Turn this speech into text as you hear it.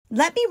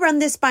"Let me run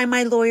this by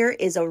my lawyer"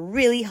 is a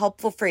really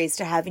helpful phrase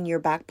to have in your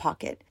back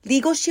pocket.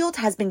 Legal Shield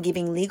has been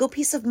giving legal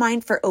peace of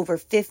mind for over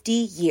 50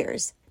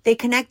 years. They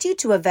connect you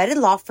to a vetted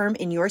law firm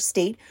in your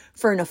state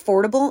for an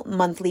affordable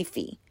monthly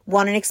fee.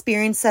 Want an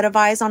experienced set of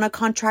eyes on a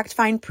contract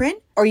fine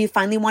print? Or you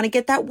finally want to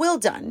get that will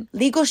done?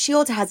 Legal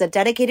Shield has a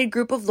dedicated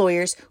group of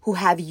lawyers who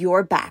have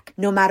your back,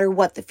 no matter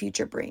what the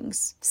future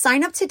brings.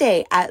 Sign up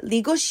today at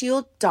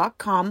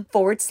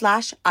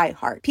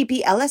LegalShield.com/iHeart.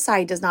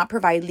 PPLSI does not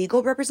provide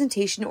legal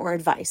representation or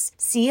advice.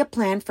 See a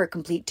plan for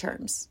complete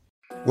terms.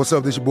 What's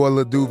up, this your boy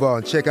Lil Duval,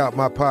 and check out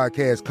my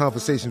podcast,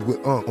 Conversations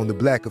with Unc, on the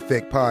Black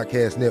Effect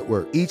Podcast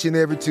Network. Each and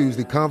every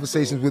Tuesday,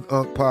 Conversations with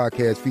Unc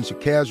podcast feature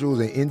casuals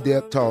and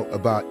in-depth talk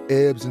about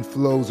ebbs and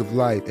flows of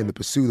life and the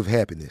pursuit of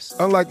happiness.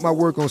 Unlike my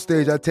work on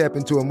stage, I tap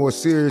into a more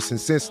serious and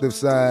sensitive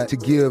side to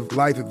give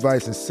life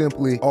advice and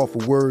simply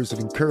offer words of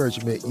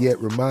encouragement, yet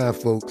remind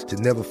folks to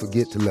never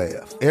forget to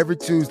laugh. Every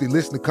Tuesday,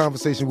 listen to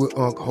Conversations with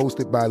Unc,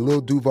 hosted by Lil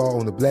Duval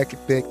on the Black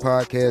Effect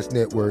Podcast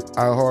Network,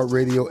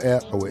 iHeartRadio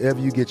app, or wherever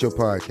you get your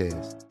podcasts.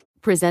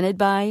 Presented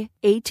by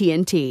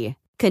AT&T.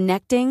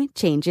 Connecting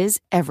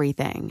changes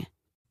everything.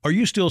 Are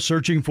you still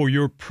searching for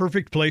your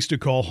perfect place to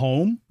call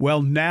home?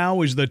 Well,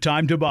 now is the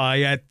time to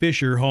buy at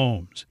Fisher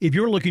Homes. If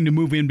you're looking to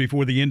move in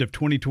before the end of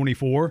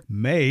 2024,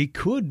 May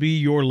could be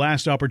your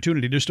last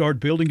opportunity to start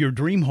building your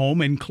dream home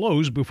and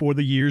close before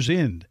the year's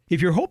end.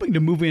 If you're hoping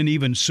to move in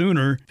even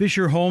sooner,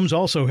 Fisher Homes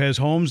also has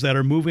homes that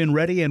are move-in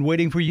ready and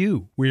waiting for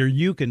you, where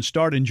you can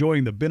start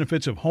enjoying the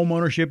benefits of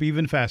homeownership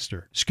even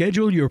faster.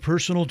 Schedule your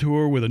personal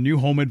tour with a new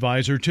home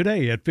advisor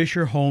today at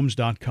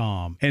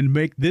FisherHomes.com and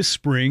make this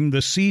spring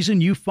the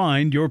season you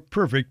find your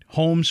perfect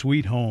home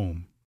sweet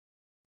home.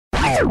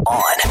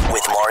 On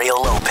with Mario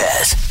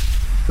Lopez.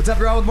 What's up,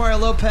 y'all? With Mario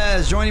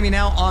Lopez. Joining me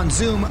now on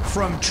Zoom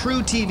from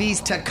True TV's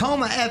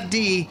Tacoma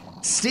FD,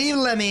 Steve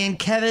Lemmy and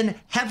Kevin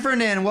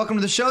Heffernan. Welcome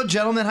to the show,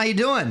 gentlemen. How you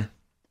doing?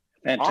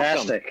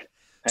 Fantastic.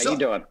 Awesome. How you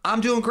doing? I'm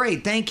doing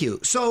great, thank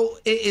you. So,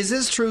 is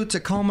this true?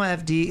 Tacoma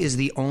FD is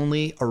the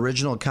only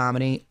original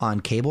comedy on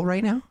cable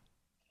right now?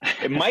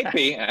 It might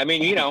be. I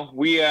mean, you know,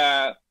 we've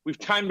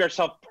timed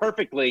ourselves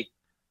perfectly.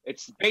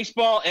 It's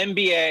baseball,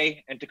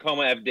 NBA, and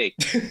Tacoma FD.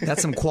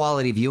 That's some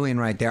quality viewing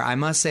right there. I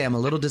must say I'm a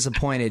little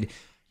disappointed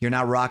you're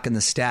not rocking the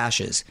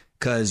stashes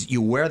because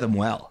you wear them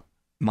well,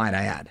 might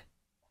I add.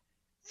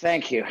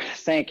 Thank you.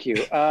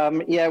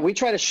 Yeah, we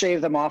try to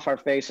shave them off our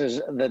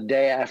faces the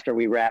day after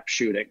we wrap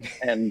shooting.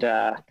 And,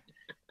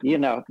 you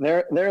know,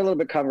 they're a little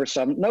bit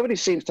cumbersome. Nobody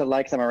seems to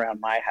like them around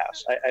my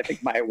house. I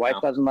think my wife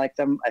doesn't like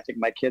them. I think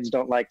my kids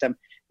don't like them.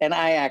 And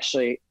I have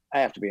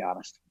to be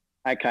honest.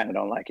 I kind of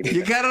don't like it either.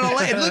 You kind of don't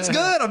like it. It looks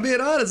good. I'm being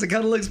honest. It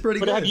kind of looks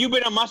pretty good. But have you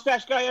been a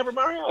mustache guy ever,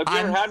 Mario? Have you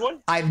ever had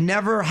one? I've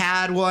never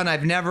had one.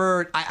 I've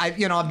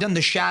done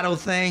the shadow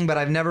thing, but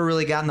I've never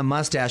really gotten the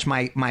mustache.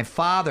 My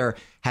father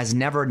has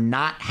never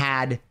not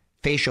had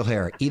facial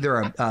hair,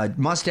 either a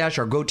mustache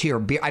or goatee or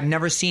beard. I've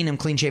never seen him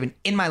clean shaven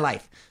in my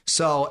life.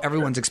 So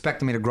everyone's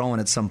expecting me to grow one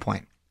at some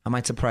point. I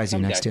might surprise you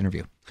next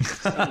interview.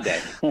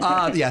 Someday.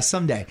 Yeah,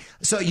 someday.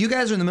 So you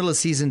guys are in the middle of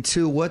season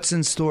 2. What's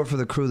in store for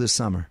the crew this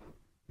summer?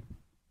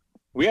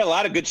 We had a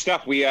lot of good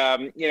stuff. We've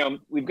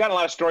got a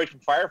lot of stories from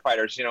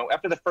firefighters. You know,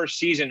 after the first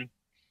season,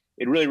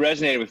 it really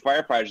resonated with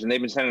firefighters, and they've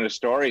been sending us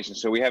stories. And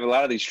so we have a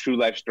lot of these true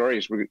life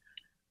stories. We're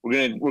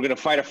gonna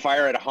fight a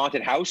fire at a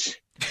haunted house.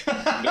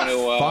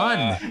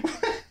 Fun.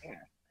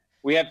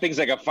 We have things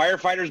like a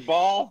firefighter's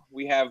ball.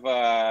 We have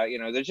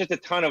there's just a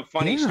ton of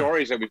funny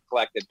stories that we've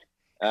collected.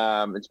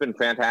 It's been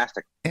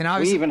fantastic.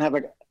 And we even have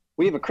a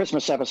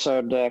Christmas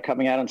episode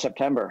coming out in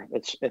September.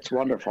 It's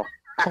wonderful.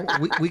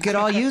 We could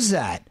all use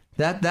that.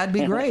 That'd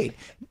be great.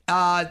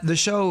 The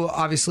show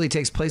obviously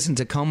takes place in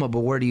Tacoma, but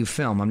where do you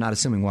film? I'm not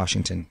assuming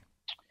Washington.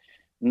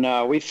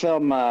 No, we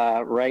film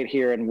right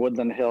here in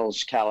Woodland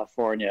Hills,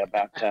 California,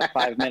 about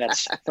 5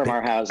 minutes from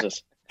our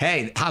houses.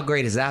 Hey, how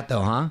great is that,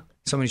 though, huh?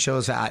 So many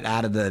shows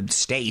out of the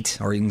state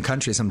or even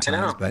country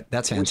sometimes, but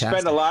that's fantastic. We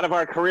spend a lot of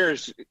our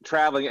careers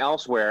traveling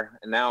elsewhere,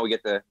 and now we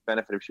get the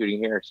benefit of shooting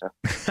here. So,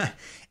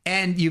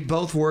 and you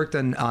both worked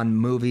on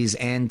movies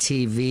and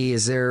TV.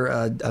 Is there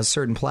a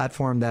certain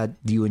platform that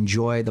you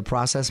enjoy the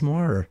process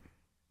more? Or?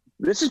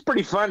 This is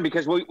pretty fun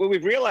because what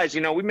we've realized,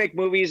 we make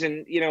movies,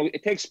 and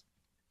it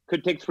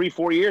could take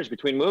 3-4 years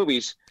between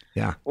movies.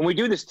 Yeah. When we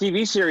do this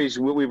TV series,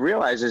 what we've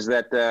realized is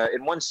that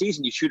in one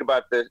season you shoot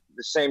about the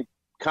same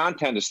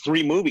content as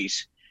 3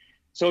 movies.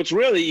 So it's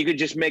really, you could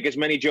just make as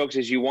many jokes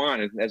as you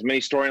want and as many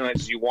storylines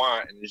as you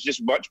want. And there's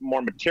just much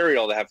more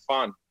material to have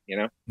fun,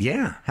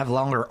 Yeah. Have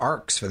longer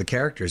arcs for the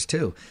characters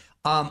too.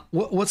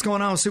 What's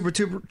going on with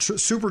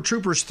Super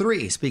Troopers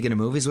 3? Speaking of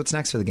movies, what's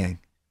next for the gang?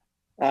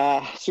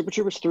 Super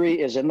Troopers 3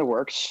 is in the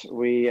works.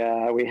 We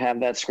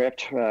have that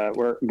script.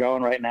 We're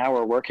going right now.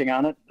 We're working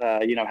on it.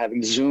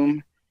 Having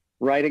Zoom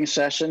writing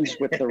sessions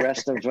with the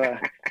rest of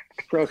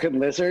Broken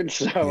Lizard.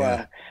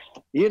 So,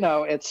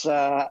 it's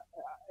I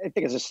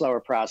think it's a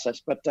slower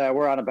process, but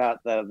we're on about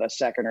the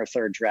second or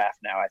third draft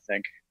now, I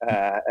think.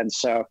 And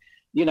so,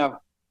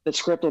 the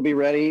script will be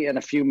ready in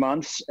a few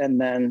months, and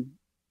then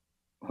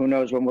who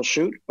knows when we'll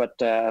shoot, but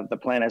the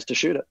plan is to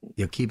shoot it.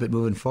 You'll keep it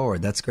moving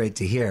forward. That's great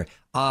to hear.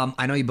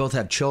 I know you both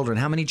have children.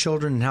 How many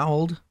children and how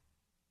old?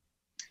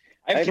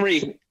 I have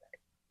 3.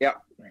 Yeah.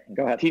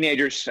 Go ahead.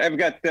 Teenagers. I've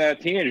got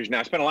teenagers now.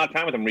 I spent a lot of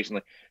time with them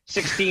recently.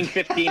 16,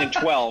 15, and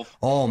 12.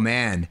 Oh,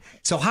 man.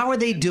 So how are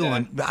they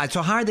doing?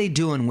 So how are they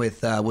doing with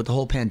the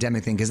whole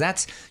pandemic thing?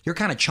 Because you're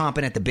kind of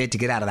chomping at the bit to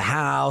get out of the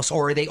house,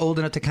 or are they old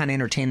enough to kind of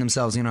entertain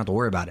themselves? You don't have to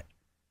worry about it.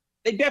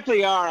 They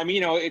definitely are. I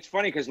mean, it's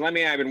funny because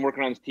Lemmy and I have been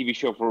working on this TV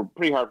show for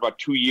pretty hard, about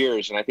 2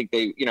 years, and I think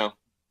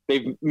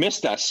they've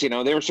missed us. They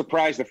were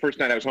surprised the first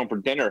night I was home for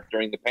dinner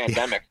during the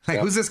pandemic. Like,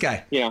 who's this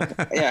guy? Yeah.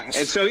 And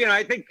so,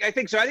 I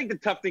think so. I think the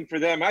tough thing for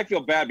them, I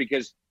feel bad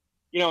because,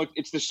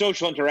 it's the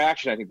social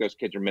interaction I think those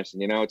kids are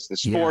missing. It's the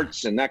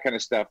sports and that kind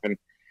of stuff. And,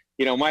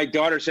 my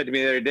daughter said to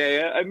me the other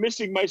day, I'm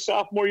missing my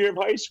sophomore year of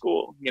high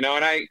school, and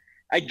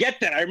I get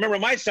that. I remember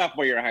my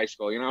sophomore year of high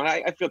school, and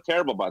I feel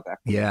terrible about that.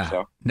 Yeah.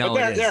 So, no,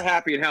 but they're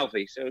happy and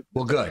healthy. So,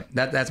 well, good.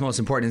 That's most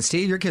important. And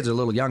Steve, your kids are a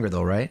little younger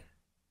though, right?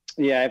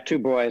 Yeah, I have 2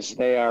 boys.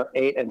 They are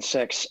 8 and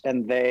 6,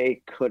 and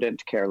they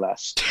couldn't care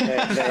less.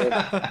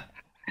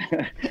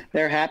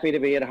 They're happy to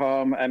be at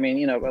home. I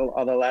mean,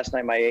 although last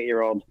night my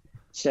 8-year-old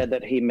said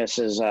that he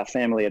misses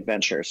family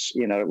adventures,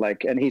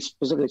 and he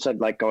specifically said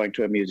like going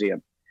to a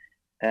museum.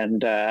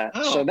 And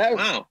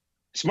wow.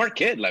 Smart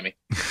kid, Lemmy.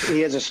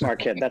 He is a smart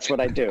kid. That's what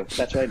I do.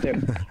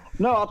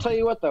 No, I'll tell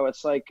you what, though.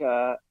 It's like,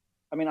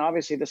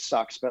 obviously this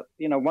sucks, but,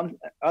 one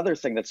other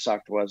thing that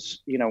sucked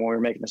was, when we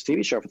were making this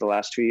TV show for the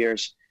last 2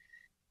 years,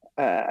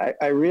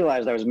 I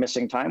realized I was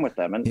missing time with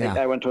them. And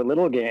I went to a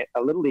little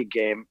league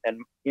game, and,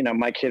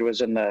 my kid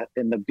was in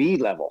the B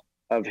level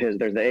of there's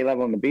the A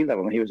level and the B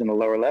level, and he was in the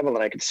lower level,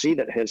 and I could see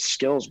that his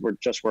skills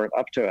weren't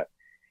up to it.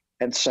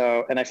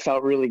 And I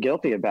felt really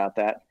guilty about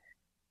that.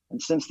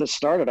 And since this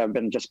started, I've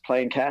been just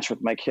playing catch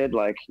with my kid,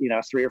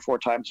 3 or 4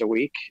 times a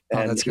week.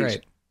 And that's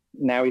great.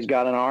 Now he's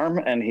got an arm,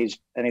 and he's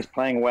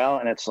playing well,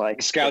 and it's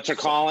like scouts are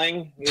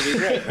calling. It'll be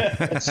great.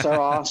 It's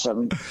so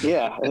awesome.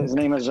 Yeah, his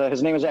name is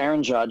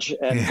Aaron Judge,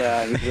 and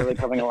he's really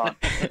coming along.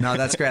 No,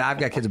 that's great. I've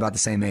got kids about the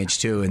same age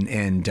too,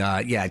 and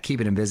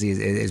keeping them busy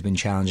has been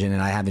challenging,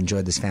 and I have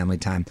enjoyed this family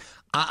time.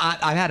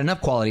 I've had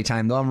enough quality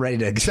time, though. I'm ready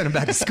to send them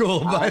back to school.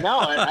 But I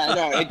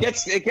know. It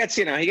gets. You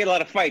get a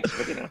lot of fights,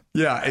 but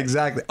Yeah,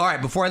 exactly. All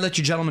right, before I let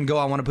you gentlemen go,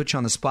 I want to put you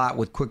on the spot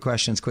with quick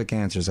questions, quick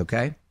answers.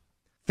 Okay.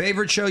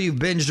 Favorite show you've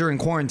binged during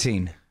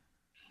quarantine?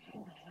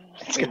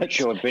 Favorite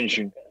show I've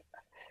binged.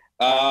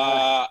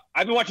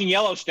 I've been watching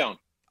Yellowstone.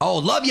 Oh,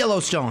 love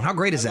Yellowstone. How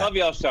great is that? I love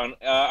Yellowstone.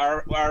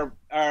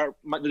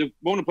 The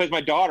woman who plays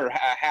my daughter,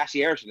 Hassie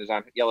Harrison, is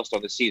on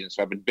Yellowstone this season,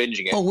 so I've been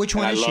binging it. Oh, which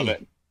one is she? I love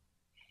it.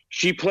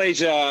 She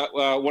plays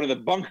one of the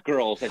bunk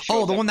girls. That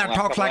the one that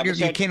talks like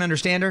you can't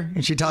understand her,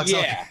 and she talks.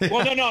 Yeah.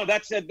 Well, no,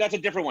 that's a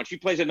different one. She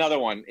plays another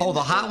one. Oh,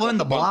 the hot one,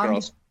 the blonde.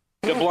 Girls.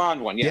 The blonde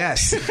one. Yeah.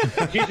 Yes.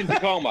 She's in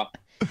Tacoma,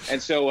 and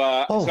so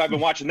I've been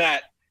watching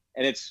that,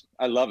 and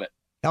I love it.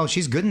 Oh,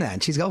 she's good in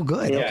that. She's good.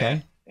 Yeah,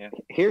 Okay. Yeah.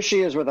 Here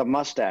she is with a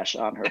mustache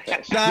on her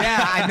face.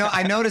 Yeah, I know.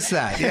 I noticed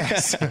that.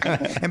 Yes.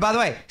 And by the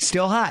way,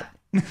 still hot.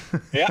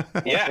 Yeah.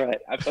 That's right.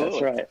 Absolutely.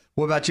 That's right.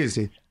 What about you,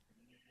 Steve?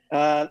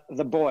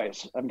 The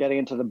Boys. I'm getting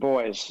into The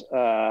Boys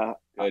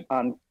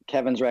on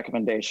Kevin's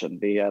recommendation,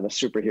 the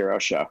superhero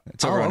show.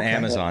 It's over on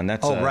Amazon.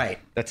 That's right.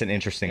 That's an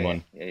interesting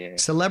one. Yeah.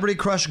 Celebrity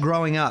crush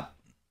growing up.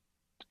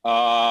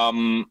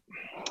 Diane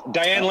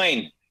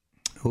Lane.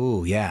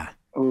 Ooh, yeah.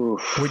 Ooh.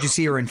 Where'd you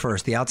see her in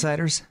first? The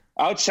Outsiders?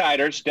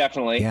 Outsiders,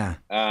 definitely. Yeah.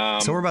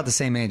 So we're about the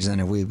same age then,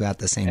 if we've got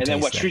the same And taste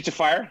then what, there. Streets of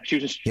Fire? She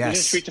was in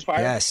Streets of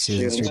Fire? Yes,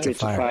 she was in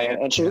Streets of Fire.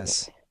 And she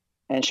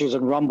was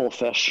in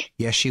Rumblefish.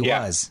 Yes, she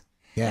was.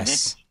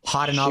 Yes.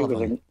 Hot and all of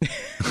them.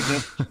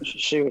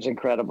 She was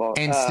incredible.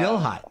 And still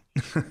hot.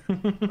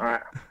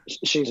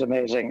 She's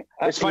amazing.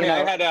 It's funny.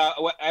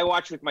 I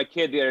watched with my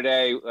kid the other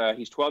day.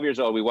 He's 12 years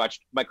old. We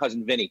watched My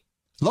Cousin Vinny.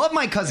 Love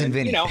My Cousin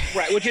Vinny.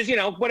 Right, which is,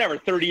 whatever,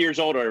 30 years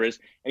old or is.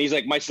 And he's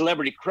like, my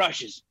celebrity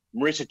crush is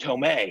Marissa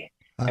Tomei.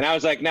 And I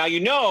was like, now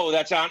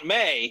that's Aunt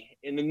May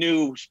in the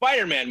new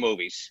Spider-Man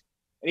movies.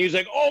 And he was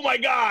like, oh, my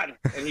God.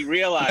 And he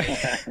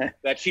realized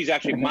that she's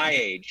actually my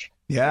age.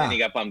 Yeah. And he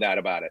got bummed out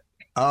about it.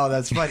 Oh,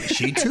 that's funny.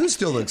 She, too,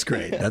 still looks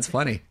great. That's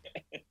funny.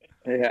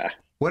 Yeah.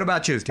 What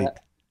about you, Steve?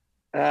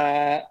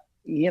 There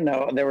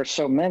were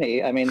so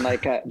many. I mean,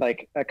 like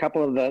a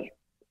couple of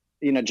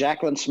the,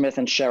 Jacqueline Smith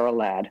and Cheryl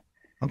Ladd.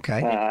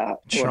 Okay.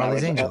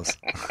 Charlie's Angels.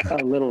 A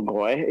little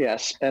boy,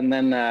 yes. And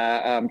then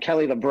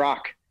Kelly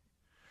LeBrock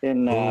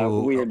in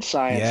Weird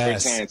Science.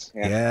 Yes. Science.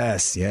 Yeah.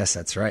 Yes,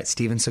 that's right.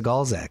 Steven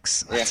Seagal's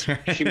ex. Yeah,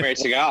 she married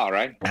Seagal,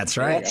 right? That's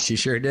right. She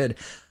sure did.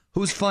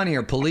 Who's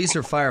funnier, police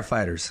or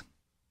firefighters?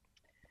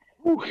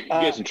 You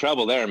get in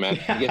trouble there, man.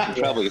 You get in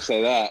trouble, you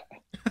say that.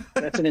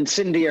 That's an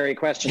incendiary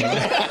question.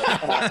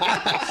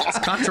 It's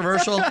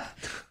controversial.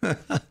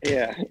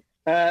 Yeah.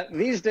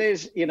 These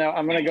days,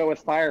 I'm going to go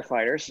with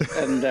firefighters,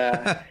 and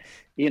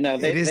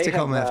it is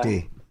Tacoma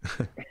FD.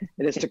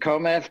 It is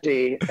Tacoma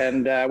FD,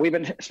 and we've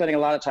been spending a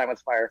lot of time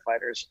with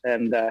firefighters.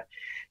 And the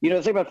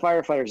thing about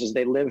firefighters is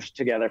they live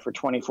together for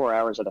 24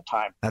 hours at a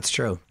time. That's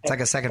true. It's like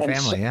a second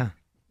family, yeah.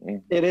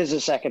 It is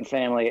a second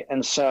family.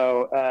 And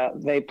so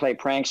they play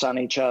pranks on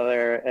each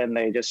other, and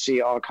they just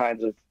see all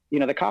kinds of,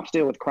 the cops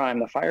deal with crime.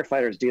 The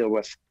firefighters deal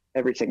with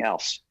everything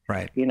else.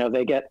 Right.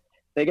 They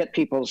get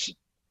people's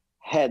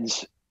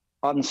heads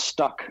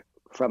unstuck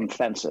from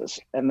fences,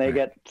 and they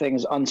get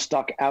things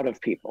unstuck out of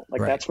people.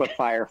 That's what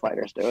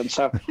firefighters do. And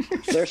so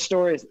their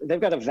stories,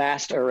 they've got a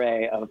vast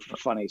array of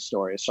funny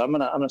stories. So I'm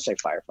gonna say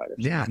firefighters.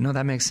 Yeah, no,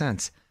 that makes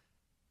sense.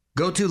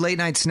 Go-to late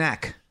night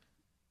snack.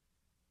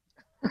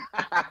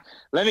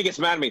 Lemmy gets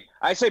mad at me.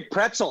 I say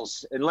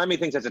pretzels, and Lemmy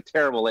thinks that's a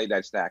terrible late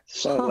night snack.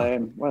 So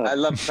lame. Well, I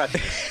love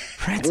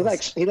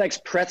pretzels. He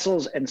likes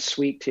pretzels and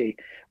sweet tea.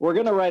 We're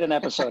gonna write an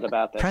episode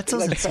about this.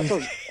 Pretzels and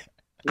pretzels.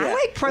 Yeah. I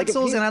like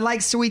pretzels and I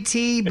like sweet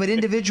tea, but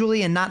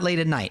individually and not late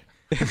at night.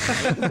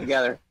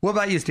 Together. What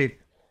about you, Steve?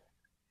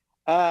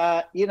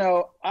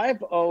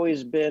 I've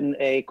always been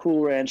a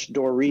Cool Ranch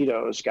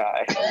Doritos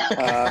guy.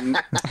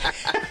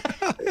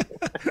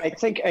 I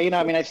think,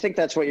 I think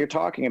that's what you're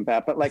talking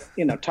about. But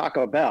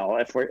Taco Bell,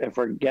 if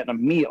we're getting a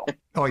meal.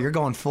 Oh, you're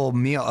going full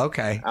meal.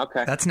 Okay.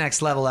 That's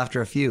next level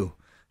after a few.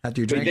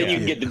 After you drink, but then you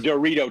can get the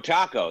Dorito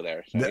taco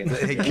there. So,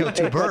 They kill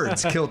two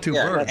birds. Birds.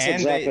 That's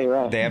exactly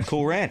right. They have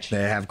Cool Ranch.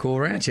 They have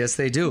Cool Ranch. Yes,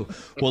 they do.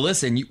 Well,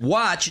 listen,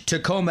 watch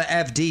Tacoma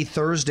FD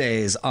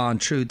Thursdays on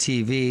True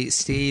TV.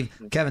 Steve,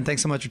 Kevin,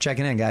 thanks so much for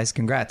checking in, guys.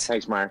 Congrats.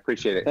 Thanks, Mario.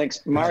 Appreciate it. Thanks,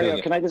 Mario.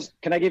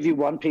 Can I give you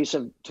one piece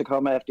of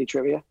Tacoma FD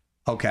trivia?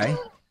 Okay.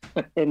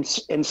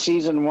 In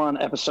season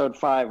 1, episode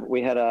 5,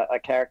 we had a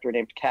character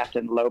named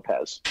Captain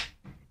Lopez,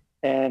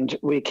 and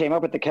we came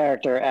up with the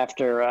character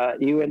after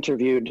you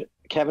interviewed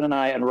Kevin and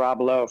I and Rob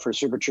Lowe for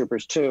Super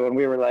Troopers 2, and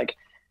we were like,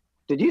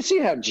 did you see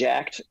how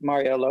jacked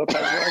Mario Lopez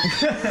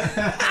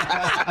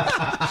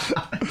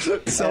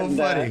was?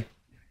 Funny.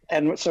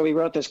 And so we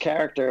wrote this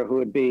character who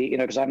would be,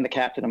 because I'm the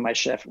captain of my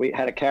ship. We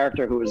had a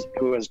character who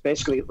was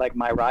basically like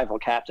my rival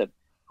captain,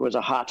 who was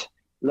a hot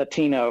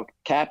Latino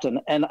captain,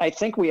 and I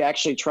think we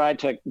actually tried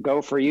to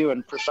go for you,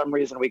 and for some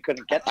reason we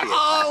couldn't get to you.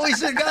 Oh, we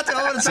should have got to.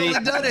 I would have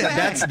totally done it.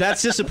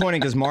 That's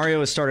disappointing because Mario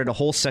has started a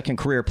whole second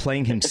career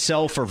playing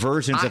himself or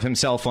versions of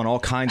himself on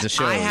all kinds of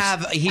shows.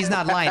 He's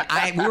not lying.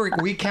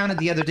 We counted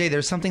the other day.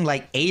 There's something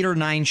like 8 or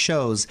 9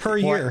 shows per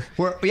year.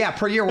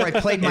 Per year where I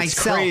played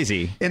myself.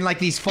 Crazy. In like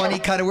these funny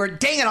kind of words.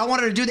 Dang it! I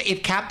wanted to do that.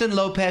 If Captain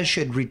Lopez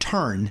should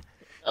return.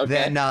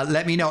 Then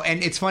let me know.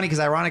 And it's funny because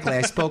ironically,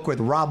 I spoke with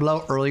Rob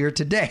Lowe earlier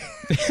today.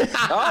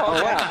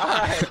 Oh,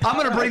 wow. I'm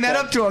going to bring that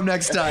up to him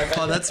next time.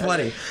 Oh, that's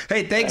funny.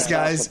 Hey, thanks,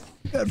 guys.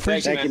 Awesome.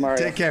 Thank you,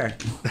 Mario. Take care.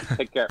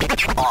 Take care.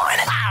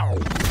 On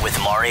with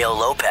Mario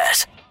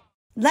Lopez.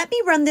 Let me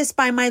run this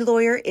by my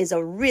lawyer is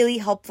a really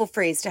helpful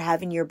phrase to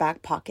have in your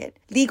back pocket.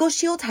 Legal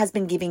Shield has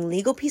been giving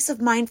legal peace of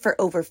mind for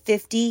over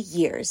 50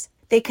 years.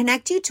 They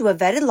connect you to a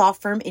vetted law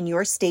firm in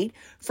your state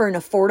for an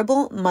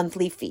affordable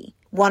monthly fee.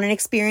 Want an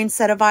experienced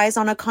set of eyes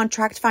on a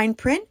contract fine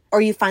print? Or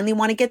you finally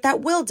want to get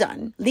that will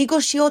done? Legal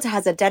Shield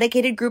has a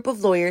dedicated group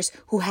of lawyers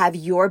who have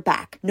your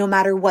back, no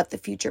matter what the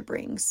future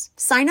brings.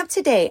 Sign up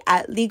today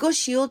at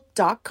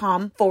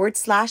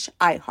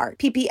LegalShield.com/iHeart.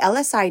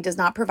 PPLSI does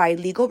not provide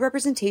legal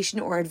representation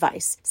or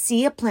advice.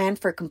 See a plan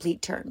for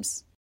complete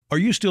terms. Are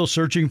you still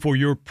searching for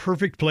your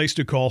perfect place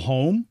to call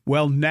home?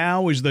 Well,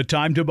 now is the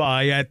time to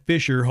buy at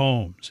Fisher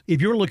Homes. If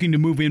you're looking to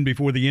move in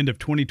before the end of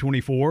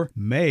 2024,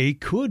 May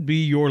could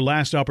be your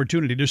last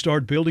opportunity to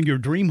start building your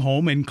dream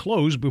home and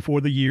close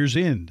before the year's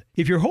end.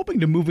 If you're hoping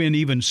to move in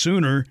even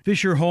sooner,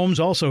 Fisher Homes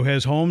also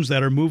has homes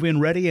that are move-in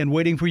ready and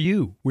waiting for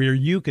you, where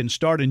you can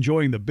start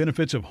enjoying the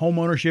benefits of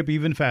homeownership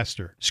even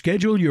faster.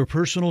 Schedule your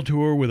personal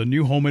tour with a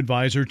new home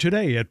advisor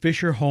today at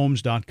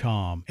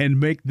FisherHomes.com and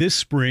make this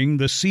spring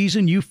the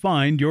season you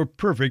find your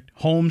perfect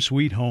home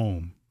sweet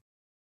home.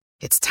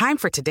 It's time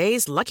for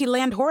today's Lucky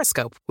Land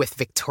horoscope with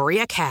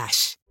Victoria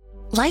Cash.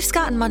 Life's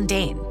gotten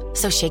mundane,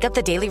 so shake up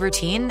the daily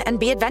routine and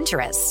be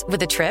adventurous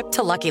with a trip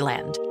to Lucky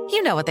Land.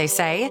 You know what they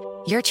say,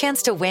 your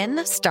chance to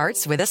win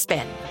starts with a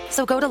spin.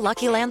 So go to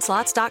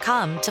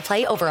LuckyLandSlots.com to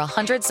play over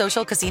 100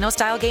 social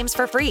casino-style games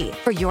for free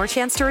for your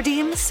chance to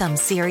redeem some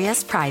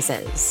serious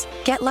prizes.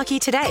 Get lucky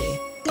today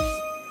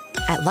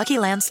at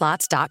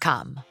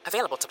LuckyLandSlots.com.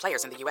 Available to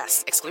players in the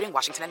U.S., excluding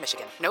Washington and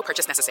Michigan. No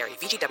purchase necessary.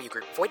 VGW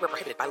Group. Void where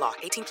prohibited by law.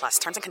 18+.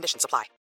 Terms and conditions apply.